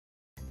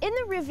In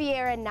the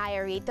Riviera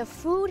Nayarit, the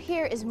food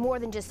here is more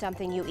than just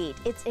something you eat.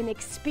 It's an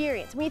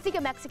experience. When you think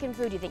of Mexican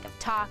food, you think of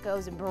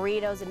tacos and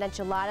burritos and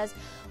enchiladas.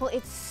 Well,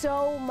 it's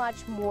so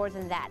much more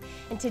than that.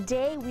 And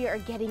today we are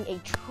getting a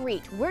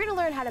treat. We're going to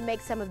learn how to make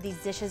some of these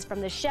dishes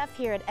from the chef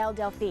here at El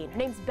Delphin. Her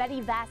name's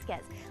Betty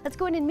Vasquaz. Let's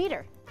go in and meet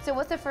her. So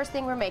what's the first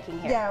thing we're making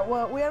here? Yeah,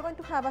 well, we are going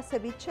to have a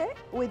ceviche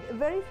with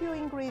very few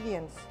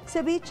ingredients.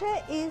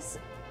 Ceviche is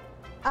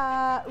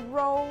a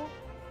raw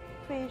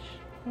fish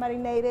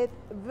marinated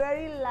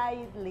very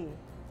lightly.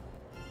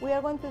 We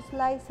are going to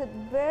slice it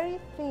very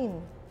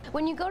thin.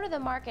 When you go to the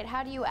market,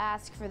 how do you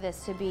ask for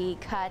this to be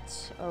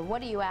cut, or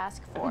what do you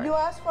ask for? You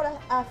ask for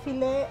a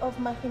fillet of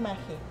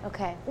mahi-mahi.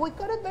 Okay. We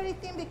cut it very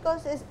thin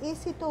because it's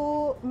easy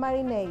to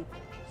marinate.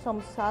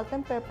 Some salt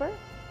and pepper,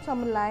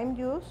 some lime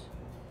juice,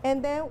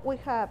 and then we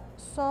have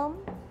some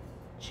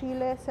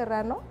chile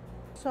serrano,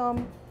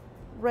 some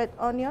red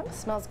onion. It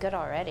smells good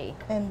already.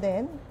 And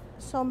then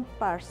some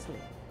parsley.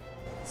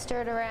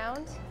 Stir it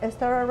around.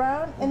 Stir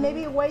around and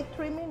maybe wait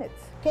 3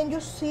 minutes. Can you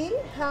see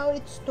how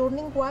it's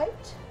turning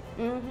white?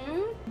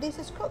 Mm-hmm. This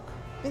is cooked.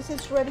 This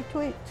is ready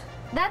to eat.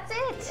 That's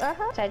it.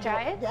 Should I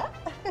try it? Yeah.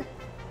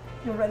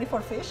 You ready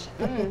for fish?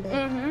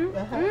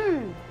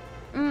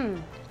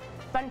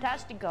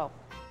 Fantastico.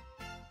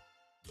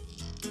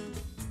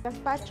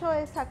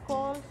 Gazpacho is a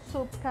cold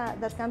soup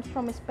that comes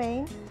from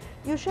Spain,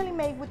 usually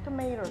made with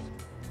tomatoes.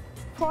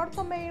 4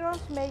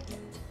 tomatoes make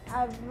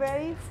a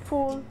very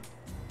full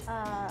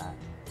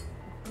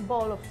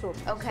bowl of soup.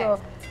 Okay.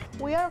 So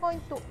we are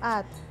going to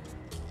add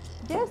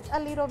just a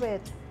little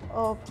bit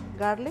of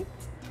garlic.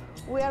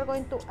 We are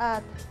going to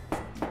add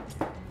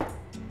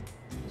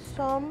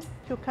some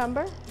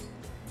cucumber.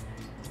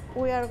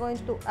 We are going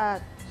to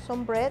add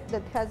some bread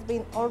that has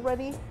been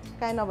already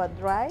kind of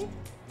dry.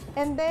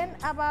 And then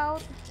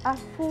about a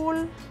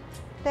full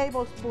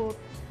tablespoon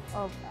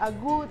of a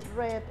good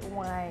red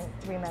wine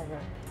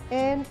vinegar.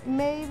 And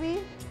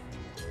maybe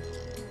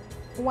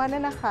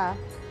 1.5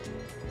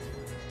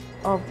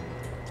 of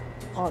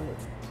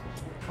olive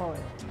oil.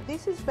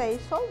 This is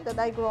basil that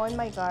I grow in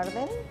my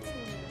garden.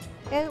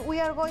 And we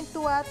are going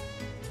to add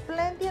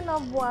plenty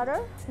enough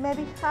water,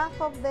 maybe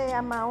half of the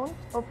amount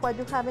of what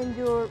you have in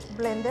your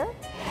blender.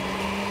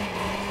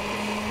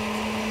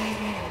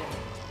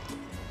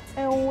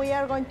 And we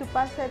are going to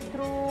pass it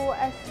through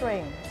a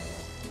strain.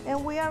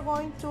 And we are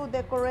going to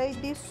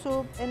decorate this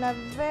soup in a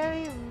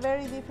very,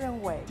 very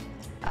different way.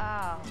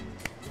 Oh,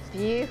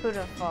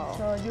 beautiful.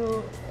 So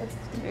you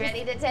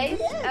ready to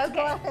taste? Yes, okay.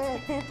 Go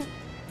ahead.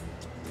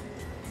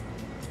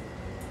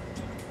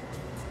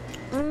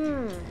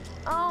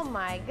 Oh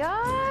my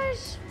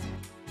gosh.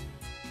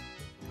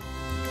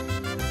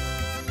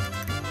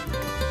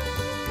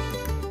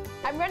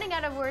 I'm running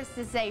out of words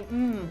to say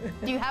Do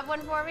you have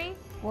one for me?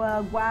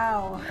 Well,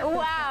 wow.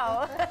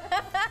 Wow.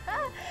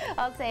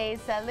 I'll say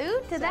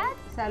salud to that.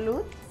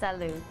 Salud.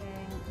 Salud.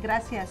 And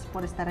gracias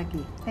por estar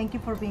aquí. Thank you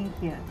for being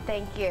here.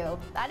 Thank you.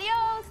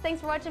 Adios.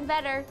 Thanks for watching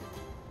Better.